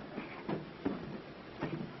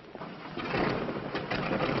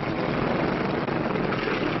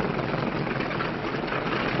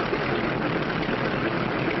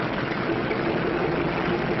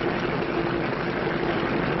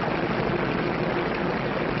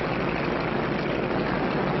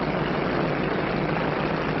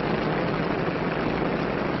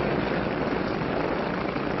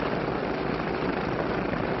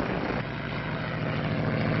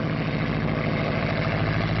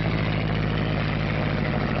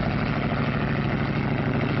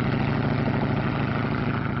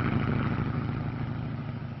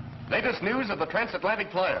 Latest news of the transatlantic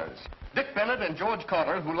flyers. Dick Bennett and George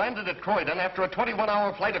Carter, who landed at Croydon after a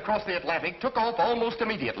 21-hour flight across the Atlantic, took off almost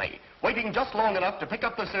immediately, waiting just long enough to pick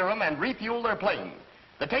up the serum and refuel their plane.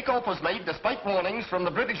 The takeoff was made despite warnings from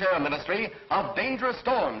the British Air Ministry of dangerous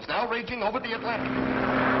storms now raging over the Atlantic.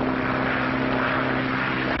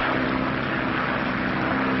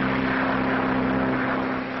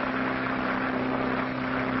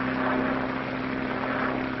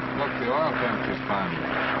 Look, the oil temperature's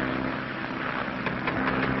climbing.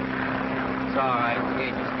 It's all right. The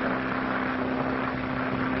gauge is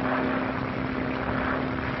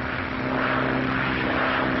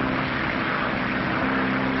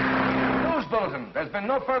News bulletin. There's been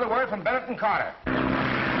no further word from Bennett and Carter.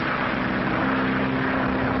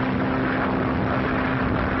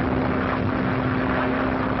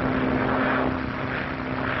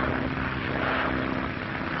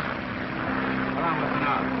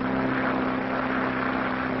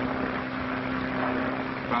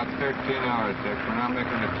 About 13 hours, Dick. We're not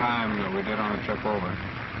making the time that we did on the trip over.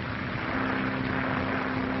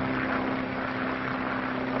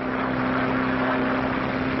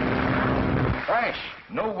 Crash!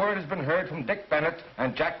 No word has been heard from Dick Bennett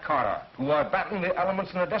and Jack Carter, who are battling the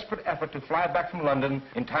elements in a desperate effort to fly back from London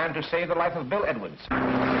in time to save the life of Bill Edwards.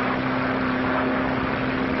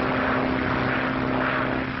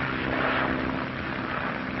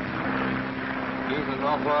 Using an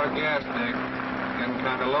awful lot of gas, Dick. Getting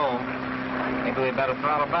kind of low. Maybe we better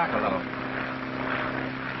throttle back a little.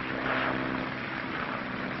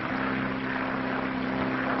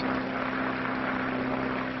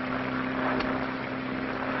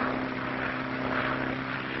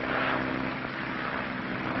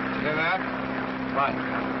 You hear that? What?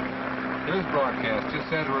 News broadcast just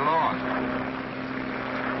says we're lost.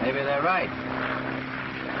 Maybe they're right.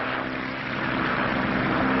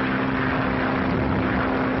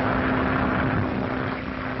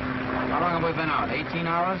 How long have we been out? 18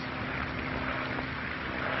 hours?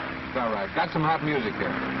 It's all right. Got some hot music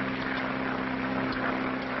here.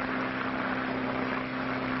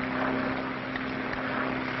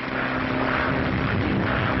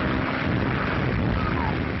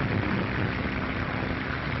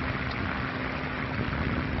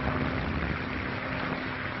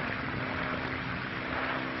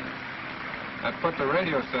 That put the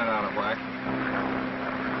radio set out of whack.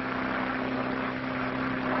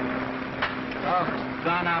 Oh,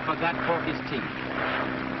 gone, I forgot Porky's teeth.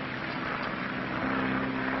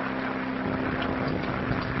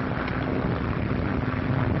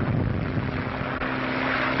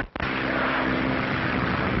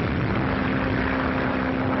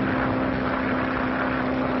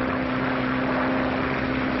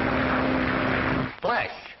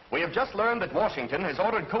 We have just learned that Washington has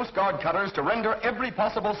ordered Coast Guard cutters to render every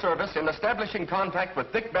possible service in establishing contact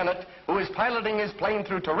with Dick Bennett, who is piloting his plane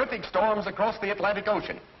through terrific storms across the Atlantic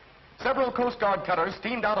Ocean. Several Coast Guard cutters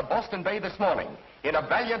steamed out of Boston Bay this morning in a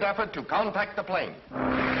valiant effort to contact the plane.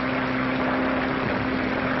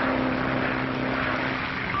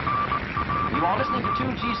 You are listening to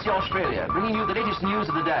 2GC Australia, bringing you the latest news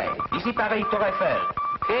of the day. Ici Paris, Tour Eiffel.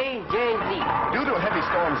 KJZ. Due to heavy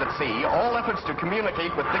storms at sea, all efforts to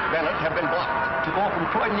communicate with Dick Bennett have been blocked. To call from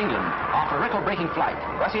Croydon, England, after a record-breaking flight.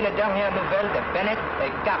 Voici les dernières nouvelles de Bennett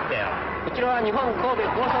et Carter.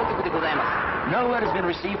 No word has been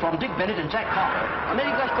received from Dick Bennett and Jack Carter.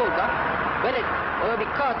 Bennett,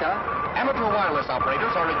 Carter. Amateur wireless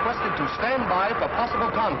operators are requested to stand by for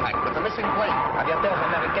possible contact with the missing plane. Aviateurs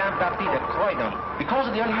américains partis de Croydon.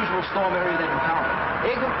 Because of the unusual storm area they've encountered.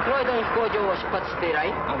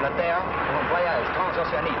 Angleterre, pour un voyage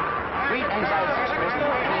transocéanique. Great anxiety expressed in the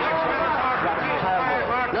location throughout the entire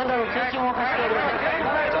world. Les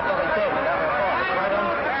autorités de l'aéroport de Croydon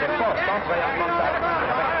s'efforcent d'entrer en contact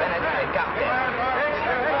avec Bennett et Carter.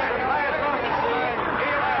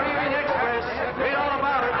 Read all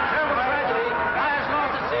about it. Terrible tragedy. Guys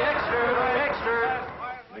lost at sea. Extra.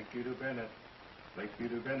 Lakeview to Bennett. Lakeview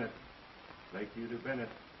to Bennett. Lakeview to Bennett.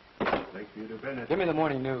 Lakeview to Bennett. Give me the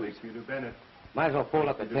morning news. Lakeview to Bennett. Might as well fold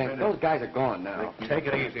up the tent. Those guys are gone now. Take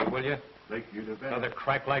it easy, will you? Lakeview to Bennett. Another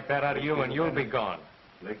crack like that out of you and you'll be gone.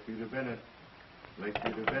 Lakeview to Bennett.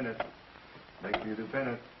 Lakeview to Bennett. Lakeview to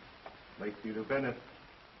Bennett. Lakeview to Bennett.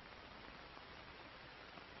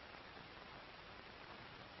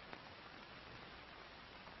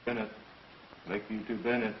 Bennett. Lakeview to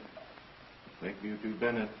Bennett. Lakeview to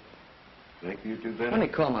Bennett. Lakeview to Bennett. Let me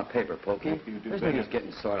call my paper, Pokey. There's no use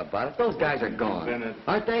getting sore about it. Those guys are gone. Bennett.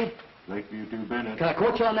 Aren't they? Lakeview to Bennett. Can I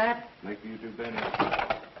quote you on that? Lakeview to Bennett.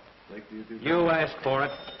 Lakeview to Bennett. You asked for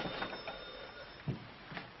it.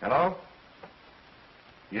 Hello?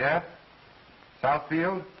 Yeah?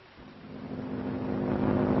 Southfield?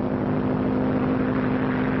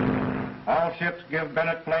 All ships give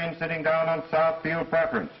Bennett plane sitting down on Southfield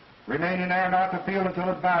preference. Remain in air north of field until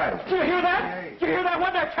advised. Do you hear that? Do you hear that?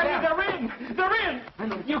 What they're telling you? They're in. They're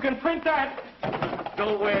in. You can print that.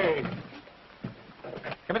 Go away.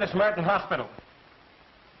 Give me the Samaritan Hospital.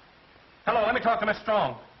 Hello, let me talk to Miss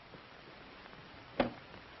Strong.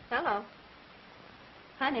 Hello.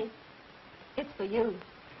 Honey, it's for you.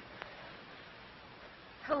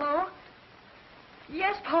 Hello?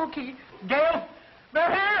 Yes, Pokey. Gail,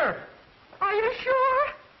 they're here. Are you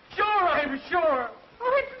sure? Sure, I'm sure.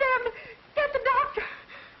 Oh, it's them. Get the doctor.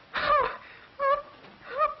 Oh,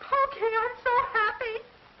 Pokey, I'm so happy.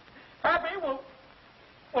 Happy?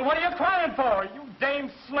 Well, what are you crying for? You dame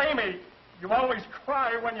Slamey. You always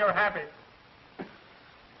cry when you're happy.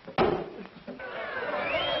 Stand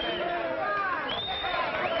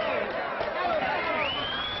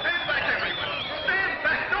back, everyone. Stand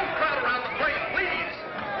back. Don't crowd around the plane, please.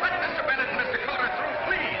 Let Mr. Bennett and Mr. Carter through,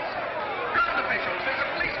 please. Ground officials, there's a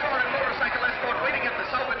police car and motorcycle escort waiting at the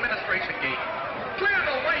South Administration Gate. Clear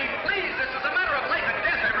the way, please. This is a matter of life and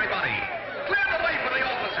death, everybody. Clear the way for the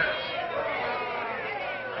officers.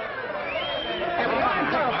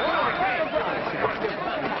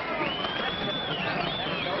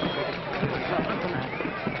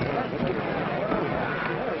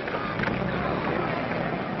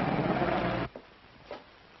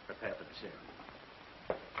 Prepare for the serum.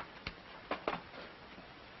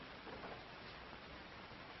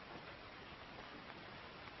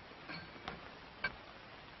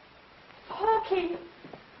 Pokey,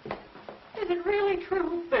 is it really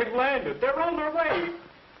true? They've landed. They're on their way.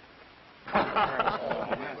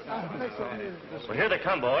 Well, here they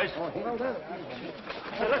come, boys. Hey,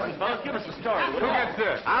 listen, fellas, give us the story. Who gets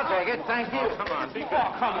this? I'll take it, thank you. Come on, be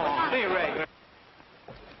oh, come on, be regular.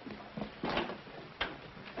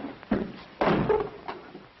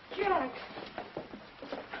 Jack.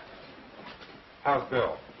 How's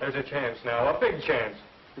Bill? There's a chance now, a big chance.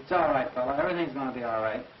 It's all right, fella. Everything's going to be all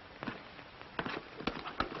right.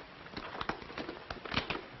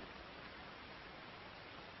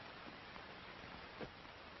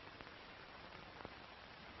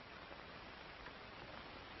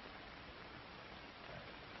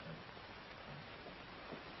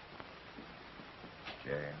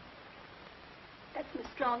 That's Miss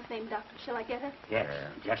Strong's name, Doctor. Shall I get her? Yes,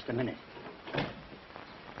 just a minute.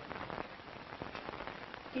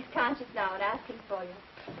 He's conscious now and asking for you.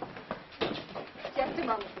 Just a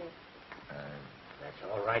moment, dear.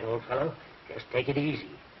 That's all right, old fellow. Just take it easy.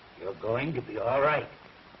 You're going to be all right.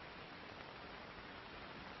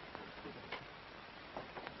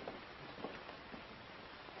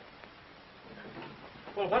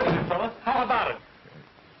 Well, what is it, fella? How about it?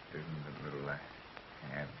 Isn't a little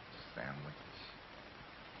ham sandwich?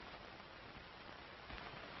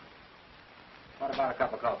 What about a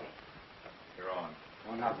cup of coffee? You're on.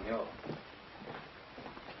 Oh, nothing, you.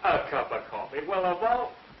 A cup of coffee.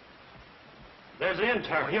 Well, there's the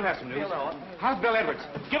intern. He'll have some news. How's Bill Edwards?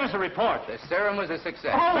 Give us a report. The serum was a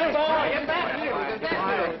success. Oh, boy, get back here.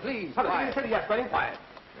 Quiet, please. Quiet. Yes, buddy. Quiet.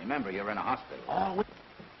 Remember, you're in a hospital. Oh,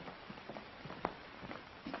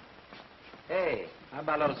 Hey, how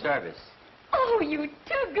about a little service? Oh, you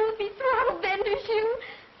too goofy throttle benders, you.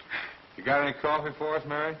 You got any coffee for us,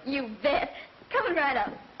 Mary? You bet. Coming right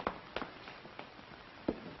up.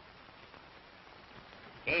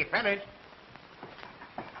 Hey, fellas.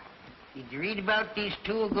 Did you read about these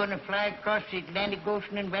two are going to fly across the Atlantic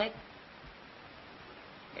Ocean and back?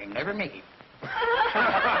 They'll never make it.